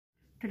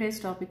Today's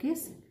topic is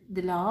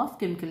the law of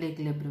chemical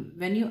equilibrium.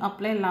 When you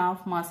apply law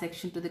of mass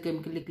action to the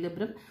chemical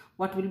equilibrium,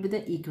 what will be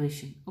the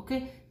equation? Okay,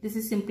 this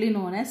is simply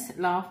known as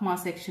law of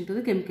mass action to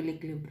the chemical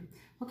equilibrium.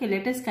 Okay,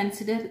 let us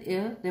consider a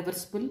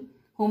reversible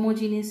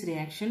homogeneous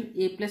reaction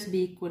A plus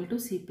B equal to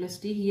C plus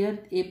D. Here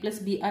A plus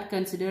B are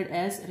considered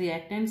as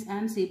reactants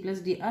and C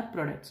plus D are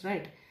products,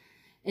 right?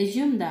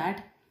 Assume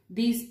that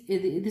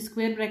the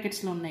square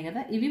brackets lo unnai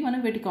kada, ivi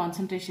manam veti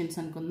concentrations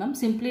anukundam.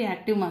 Simply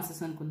active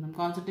masses anukundam.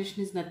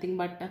 Concentration is nothing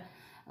but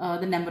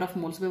the number of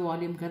moles by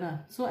volume kada.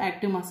 So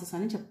active masses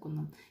ani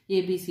చెప్పుకుందాం. A,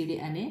 B, C, D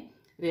అనే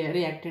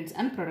reactants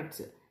and products.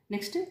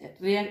 Next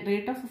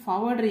rate of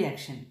forward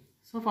reaction.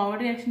 So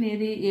forward reaction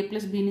ఏది A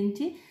plus B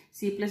నుంచి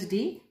C plus D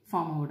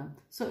form అవ్వడం.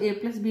 So A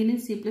plus B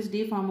నుంచి C plus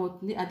D form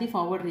అవుతుంది. అది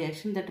forward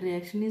reaction. That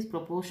reaction is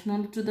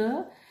proportional to the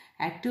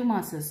active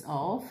masses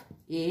of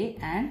A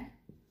and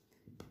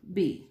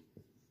B.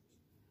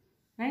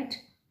 Right?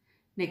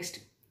 Next.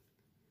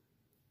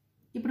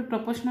 ఇప్పుడు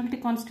proportionality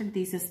constant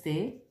తీసేస్తే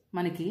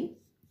మనకి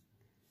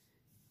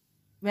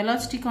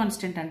velocity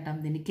constant అంటాం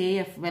దీన్ని.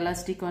 KF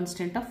velocity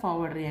constant of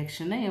forward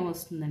reaction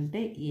ఏమొస్తుందంటే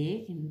A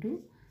into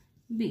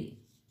B.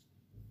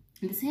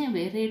 In the same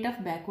way, rate of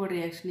backward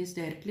reaction is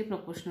directly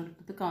proportional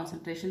to the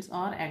concentrations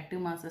or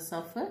active masses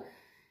of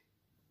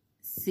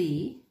C,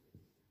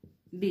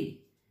 D.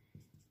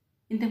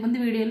 ఇంతకుముందు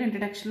వీడియోలో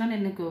ఇంట్రడక్షన్లో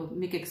నేను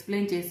మీకు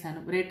explain చేశాను.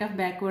 Rate of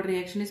backward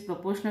reaction is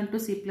proportional to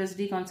C plus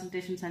D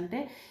concentrations. అంటే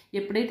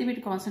ఎప్పుడైతే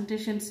వీటి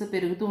concentrations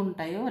పెరుగుతూ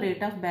ఉంటాయో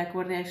రేట్ ఆఫ్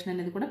బ్యాక్వర్డ్ రియాక్షన్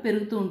అనేది కూడా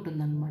పెరుగుతూ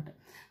ఉంటుందన్నమాట.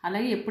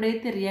 అలాగే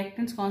ఎప్పుడైతే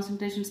reactants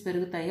concentrations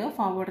పెరుగుతాయో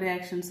forward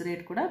reactions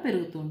rate కూడా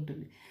పెరుగుతూ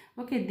ఉంటుంది.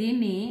 ఓకే,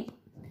 దీన్ని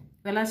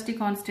వెలాసిటీ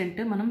కాన్స్టెంట్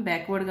మనం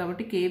బ్యాక్వర్డ్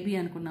కాబట్టి KB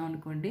అనుకున్నాం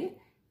అనుకోండి.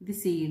 ఇది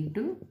C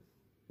into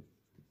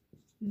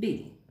D.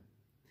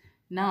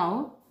 Now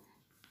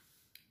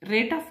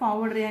rate of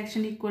forward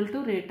reaction equal to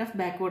rate of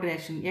backward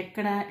reaction.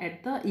 Ekkada at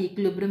the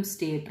equilibrium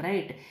state,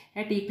 right?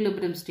 At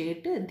equilibrium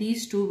state,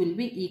 these two will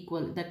be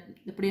equal. That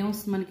ఇప్పుడు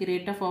ఏమొస్తుంది మనకి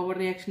rate of forward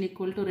reaction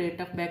equal to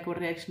rate of backward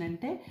reaction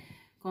అంటే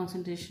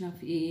concentration of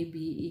AB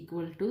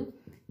equal to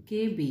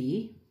KB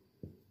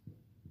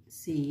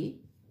C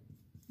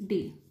D.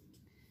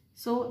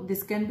 So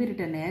this can be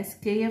written as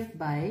KF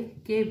by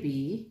KB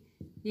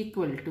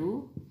equal to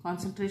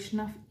concentration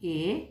of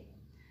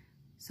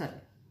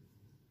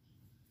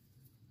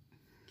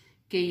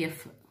KF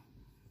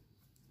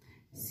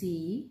C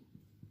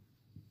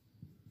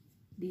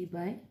D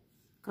by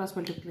cross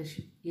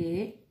multiplication A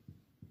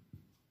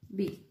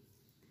B.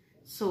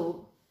 So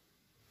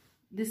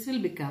this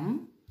will become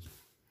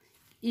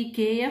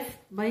KF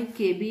by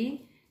KB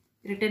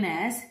written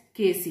as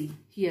KC.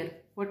 Here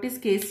what is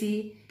KC?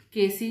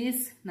 KC is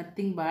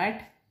nothing but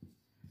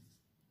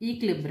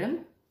equilibrium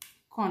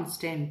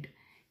constant.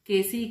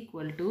 KC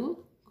equal to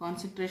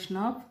concentration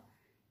of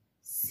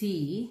C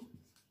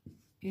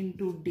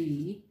into D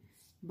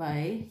by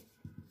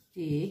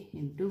A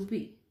into B.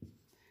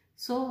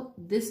 So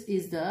this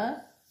is the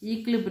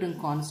equilibrium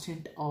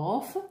constant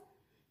of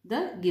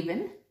the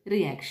given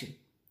reaction.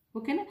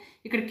 Okay na?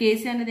 ఇక్కడ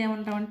KC అనేది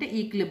ఏమంటామంటే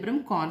equilibrium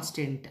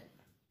constant.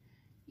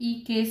 ఈ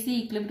KC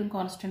equilibrium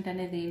constant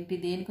అనేది ఏంటి,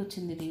 దేనికి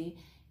వచ్చింది? ఇది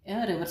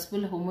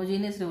reversible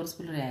homogeneous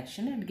reversible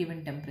reaction at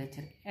given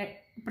temperature.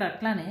 ఇప్పుడు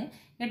అట్లానే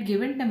at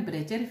given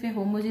temperature if A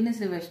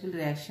homogeneous reversible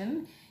reaction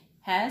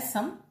has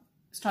some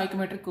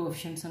స్టాయికోమెట్రిక్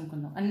coefficients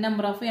అనుకుందాం. n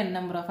నెంబర్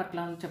ఆఫ్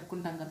అట్లా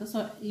చెప్పుకుంటాం కదా. సో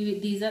ఇవి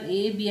దీస్ ఆర్ A,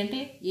 B అంటే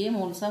A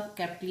moles of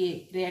capital A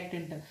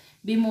reactant,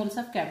 B moles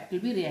of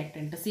capital B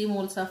reactant, C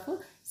moles of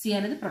C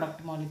అనేది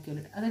product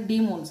molecule, అదే D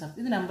moles of,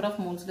 ఇది number of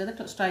moles లేదా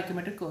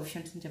స్టాయికోమెట్రిక్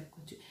coefficients అని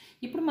చెప్పుకోవచ్చు.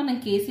 ఇప్పుడు మనం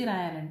KC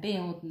రాయాలంటే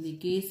ఏమవుతుంది?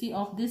 KC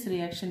of this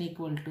reaction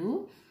equal to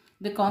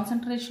the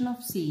concentration of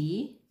C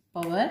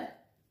power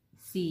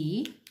C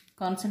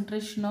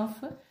concentration of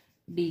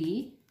D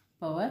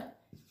power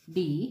D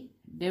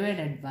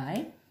divided by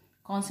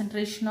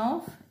concentration of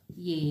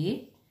A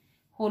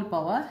whole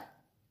power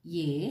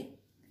A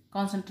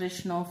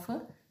concentration of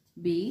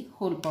B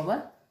whole power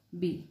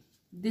B.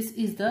 This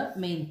is the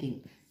main thing.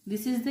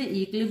 This is the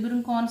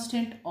equilibrium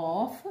constant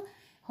of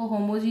a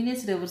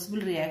homogeneous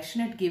reversible reaction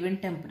at given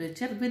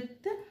temperature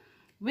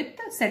with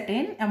a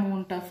certain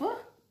amount of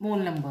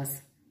mole numbers.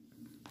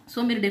 So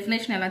మీరు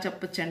definition ఎలా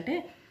చెప్పొచ్చు అంటే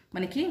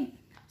మనకి,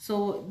 so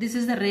this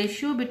is the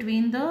ratio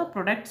between the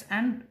products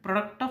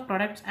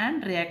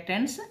and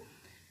reactants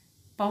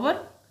power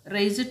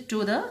raised to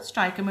the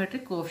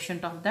స్టాయికోమెట్రిక్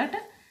coefficient of that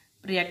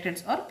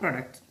reactants are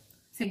products.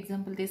 So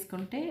example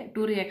తీసుకుంటే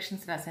 2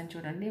 reactions రాసాను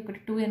చూడండి.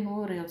 ఒకటి 2NO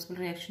reversible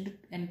reaction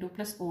N2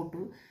 plus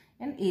O2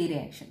 and A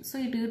reaction. So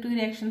ఈ 2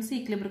 reactions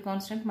equilibrium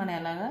constant మనం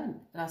ఎలాగా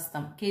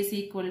రాస్తాం? KC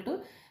equal to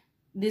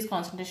this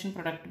concentration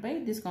product by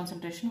this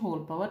concentration whole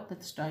power,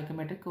 that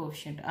stoichiometric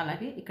coefficient.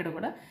 అలాగే ఇక్కడ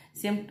కూడా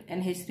same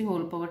NH3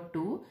 whole power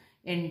 2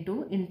 N2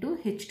 into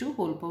H2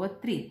 whole power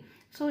 3.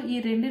 So ఈ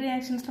రెండు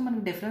రియాక్షన్స్లో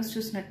మనకు డిఫరెన్స్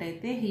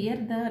చూసినట్టయితే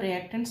here the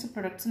reactants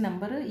products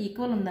number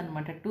equal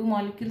ఉందన్నమాట. 2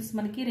 molecules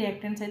మనకి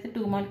reactants అయితే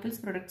 2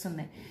 మాలిక్యూల్స్ ప్రొడక్ట్స్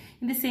ఉన్నాయి.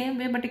 In the same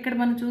way but ఇక్కడ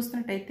మనం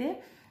చూసినట్టయితే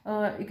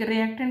ఇక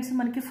రియాక్టెంట్స్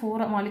మనకి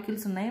 4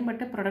 మాలిక్యూల్స్ ఉన్నాయి,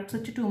 బట్ ప్రొడక్ట్స్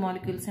వచ్చి 2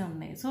 మాలిక్యూల్సే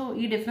ఉన్నాయి. సో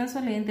ఈ డిఫరెన్స్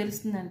వల్ల ఏం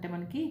తెలుస్తుంది అంటే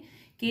మనకి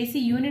కేసీ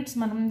యూనిట్స్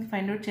మనం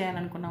ఫైండ్ అవుట్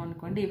చేయాలనుకున్నాం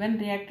అనుకోండి, even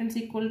reactants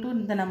equal to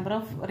the number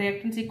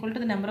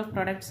of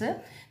products,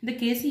 the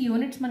KC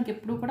units మనకి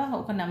ఎప్పుడు కూడా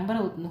ఒక నెంబర్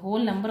అవుతుంది,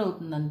 హోల్ నెంబర్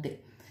అవుతుంది అంతే.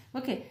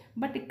 ఓకే,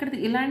 బట్ ఇక్కడ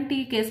ఇలాంటి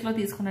కేసులో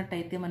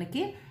తీసుకున్నట్టయితే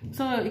మనకి,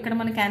 సో ఇక్కడ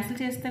మనం క్యాన్సిల్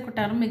చేస్తే ఒక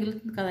టర్మ్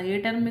మిగులుతుంది కదా, ఏ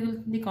టర్మ్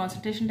మిగులుతుంది?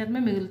 కాన్సన్ట్రేషన్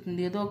టర్మే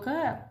మిగులుతుంది. ఏదో ఒక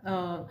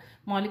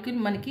మాలిక్యూల్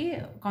మనకి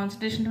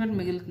కాన్సన్ట్రేషన్ టర్మ్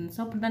మిగులుతుంది. సో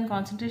అప్పుడు దాని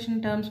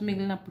కాన్సన్ట్రేషన్ టర్మ్స్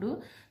మిగిలినప్పుడు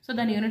సో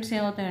దాని units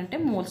ఏమవుతాయంటే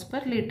moles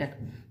per litre.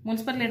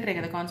 Moles per లీటరే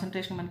కదా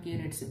కాన్సన్ట్రేషన్ మనకి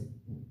యూనిట్స్.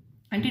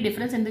 అంటే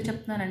డిఫరెన్స్ ఎందుకు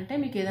చెప్తున్నానంటే,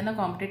 మీకు ఏదైనా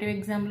కాంపిటేటివ్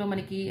ఎగ్జామ్లో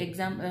మనకి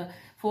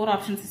 4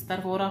 ఆప్షన్స్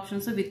ఇస్తారు. 4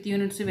 options with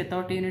units,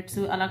 without units,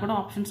 అలా కూడా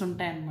ఆప్షన్స్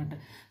ఉంటాయన్నమాట.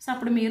 సో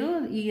అప్పుడు మీరు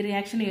ఈ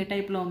రియాక్షన్ ఏ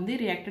టైప్లో ఉంది,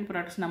 రియాక్టెంట్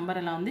ప్రొడక్ట్స్ నెంబర్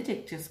ఎలా ఉంది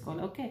చెక్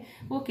చేసుకోవాలి.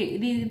 Okay,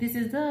 this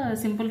is the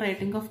simple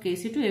writing of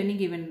KC to any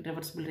given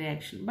reversible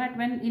reaction. But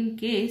when in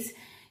case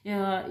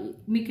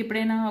మీకు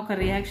ఎప్పుడైనా ఒక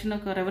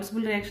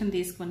రివర్సిబుల్ రియాక్షన్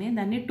తీసుకొని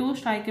దాన్ని 2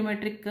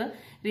 స్టాయికియోమెట్రిక్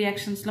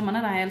రియాక్షన్స్లో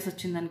మనం రాయాల్సి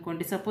వచ్చింది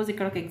అనుకోండి. సపోజ్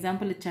ఇక్కడ ఒక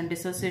ఎగ్జాంపుల్ ఇచ్చాను,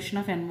 dissociation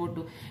of NO2.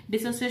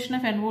 Dissociation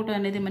of NO2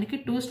 అనేది మనకి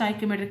 2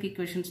 స్టాయికియోమెట్రిక్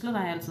ఈక్వేషన్స్లో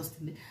రాయాల్సి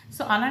వస్తుంది.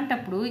 సో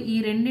అలాంటప్పుడు ఈ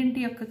రెండింటి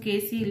యొక్క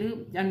కేసీలు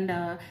అండ్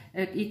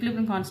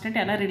ఈక్విలిబ్రియం కాన్స్టెంట్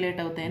ఎలా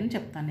రిలేట్ అవుతాయని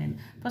చెప్తాను నేను.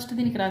 ఫస్ట్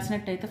దీనికి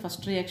రాసినట్టయితే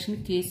first reaction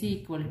KC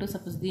equal to,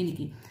 suppose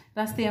దీనికి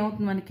రాస్తే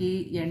ఏమవుతుంది మనకి,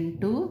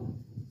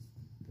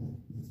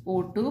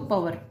 N2O2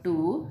 power 2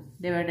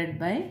 divided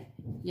by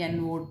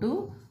NO2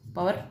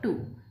 power 2.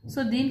 So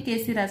దీని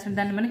కేసీ రాసిన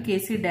దాన్ని మనం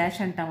కేసీ డాష్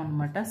అంటాం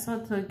అనమాట. So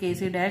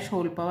KC dash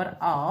whole power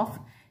of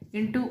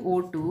into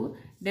O2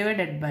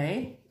 divided by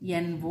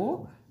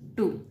NO2.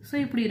 So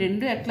ఇప్పుడు ఈ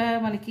రెండు ఎట్లా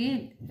మనకి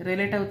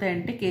relate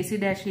అవుతాయంటే, KC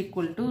dash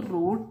equal to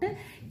root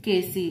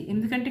KC,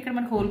 ఎందుకంటే ఇక్కడ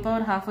మనకి హోల్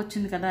పవర్ హాఫ్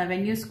వచ్చింది కదా,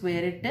 వెన్ యూ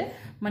స్క్వేర్ ఇట్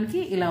మనకి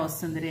ఇలా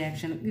వస్తుంది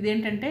రియాక్షన్.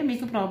 ఇదేంటంటే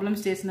మీకు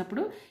ప్రాబ్లమ్స్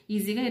చేసినప్పుడు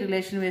ఈజీగా ఈ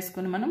రిలేషన్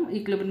వేసుకొని మనం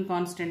ఈక్విలిబ్రియం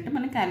కాన్స్టెంట్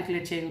మనం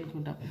క్యాలిక్యులేట్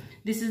చేయగలుగుతాం.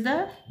 This is the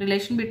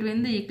relation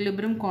between the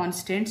equilibrium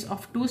constants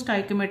of 2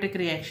 stoichiometric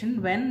reaction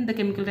when the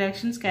chemical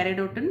reactions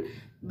carried out in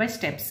by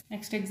steps.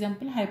 Next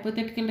example,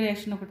 hypothetical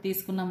reaction ఒకటి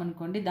తీసుకున్నాం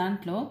అనుకోండి.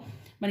 దాంట్లో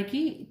మనకి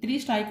 3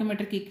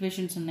 స్టాయికియోమెట్రిక్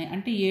ఈక్వేషన్స్ ఉన్నాయి.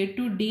 అంటే A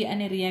to D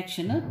అనే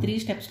రియాక్షన్ 3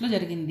 స్టెప్స్లో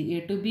జరిగింది. A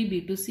to B, B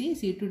to C,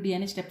 C to D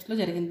అనే స్టెప్స్లో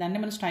జరిగింది. దాన్ని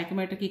మనం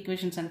స్టాయికియోమెట్రిక్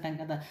ఈక్వేషన్స్ అంటాం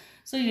కదా.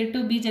 సో A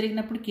to B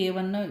జరిగినప్పుడు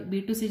K1, B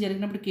to C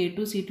జరిగినప్పుడు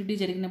K2, C to D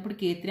జరిగినప్పుడు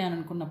K3 అని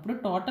అనుకున్నప్పుడు,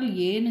 టోటల్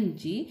A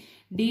నుంచి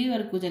D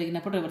వరకు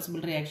జరిగినప్పుడు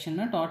reversible reaction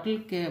total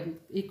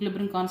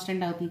equilibrium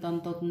constant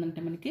ఎంత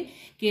అవుతుందంటే మనకి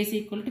KC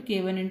equal to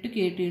K1 into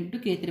K2 into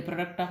K3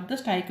 product of the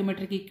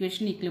stoichiometric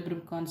equation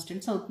equilibrium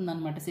constants అవుతుంది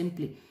అనమాట.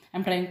 Simply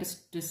I'm trying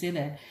to say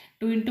that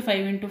 2 into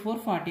 5 into 4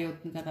 40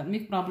 అవుతుంది కదా.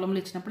 మీకు ప్రాబ్లంలు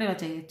ఇచ్చినప్పుడు ఇలా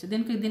చేయొచ్చు.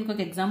 దీనికి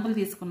ఒక ఎగ్జాంపుల్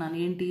తీసుకున్నాను.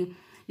 ఏంటి,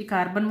 ఈ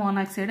కార్బన్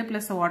మోనాక్సైడ్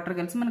ప్లస్ వాటర్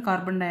కలిసి మన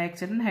కార్బన్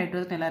డైఆక్సైడ్ అండ్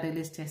హైడ్రోజన్ ఎలా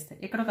రిలీజ్ చేస్తాయి.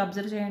 ఇక్కడ ఒక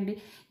అబ్జర్వ్ చేయండి,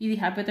 ఇది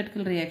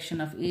hypothetical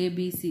reaction of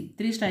ABC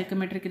 3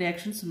 stoichiometric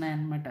reactions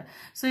ఉన్నాయన్నమాట.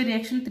 సో ఈ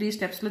రియాక్షన్ 3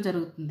 స్టెప్స్లో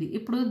జరుగుతుంది.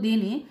 ఇప్పుడు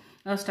దీని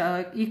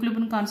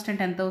ఈక్విలిబ్రియం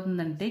కాన్స్టెంట్ ఎంత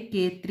అవుతుందంటే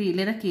K3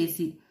 లేదా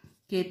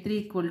K3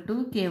 equal to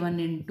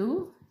K1 into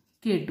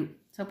K2.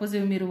 Suppose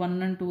మీరు 1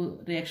 and 2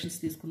 reactions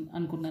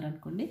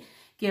అనుకున్నారనుకోండి,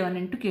 K1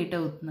 into K2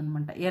 అవుతుంది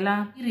అనమాట. ఎలా,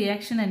 ఈ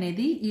రియాక్షన్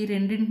అనేది ఈ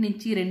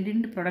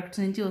రెండింటి ప్రొడక్ట్స్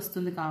నుంచి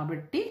వస్తుంది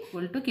కాబట్టి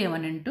equal to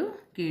K1 into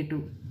K2.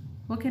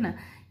 ఓకేనా,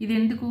 ఇది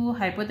ఎందుకు,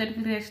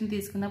 హైపోథెటికల్ రియాక్షన్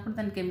తీసుకున్నప్పుడు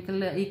దాని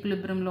కెమికల్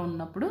ఈక్విలిబ్రియంలో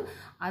ఉన్నప్పుడు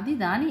అది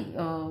దాని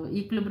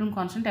ఈక్విలిబ్రియం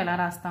కాన్స్టెంట్ ఎలా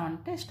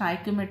రాస్తామంటే,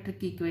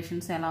 స్టాయికియోమెట్రిక్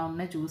ఈక్వేషన్స్ ఎలా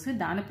ఉన్నాయో చూసి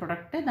దాని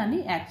ప్రొడక్టే దాని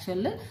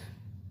యాక్చువల్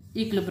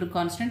ఈక్విలిబ్రియం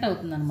కాన్స్టెంట్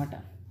అవుతుంది అనమాట.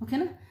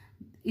 ఓకేనా,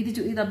 ఇది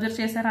అబ్జర్వ్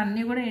చేశారు.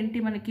 అన్నీ కూడా ఏంటి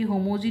మనకి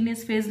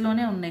హోమోజీనియస్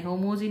ఫేజ్లోనే ఉన్నాయి.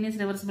 హోమోజీనియస్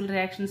రివర్సిబుల్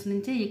రియాక్షన్స్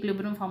నుంచే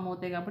ఈక్విలిబ్రియం ఫామ్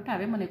అవుతాయి కాబట్టి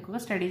అవే మనం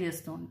ఎక్కువగా స్టడీ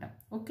చేస్తూ ఉంటాం.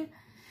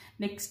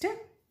 నెక్స్ట్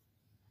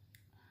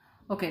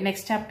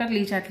చాప్టర్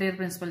లీ చాట్లియర్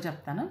ప్రిన్సిపల్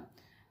చెప్తాను.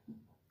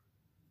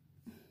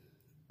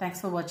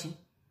 Thanks for watching.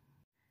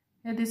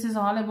 This is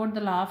all about the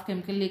law of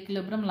chemical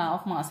equilibrium, law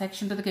of mass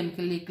action to the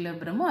chemical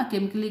equilibrium. ఆ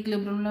కెమికల్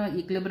ఈక్విలిబ్రియంలో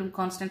ఈక్విలిబ్రియం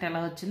కాన్స్టెంట్ ఎలా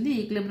వచ్చింది,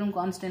 ఈక్విలిబ్రియం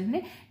కాన్స్టెంట్ని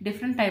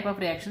డిఫరెంట్ టైప్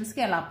ఆఫ్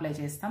రియాక్షన్స్కి ఎలా apply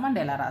చేస్తాం and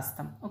ఎలా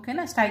రాస్తాం.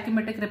 ఓకేనా,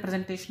 stoichiometric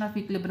representation of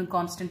equilibrium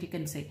constant you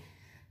can say.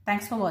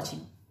 Thanks for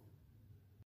watching.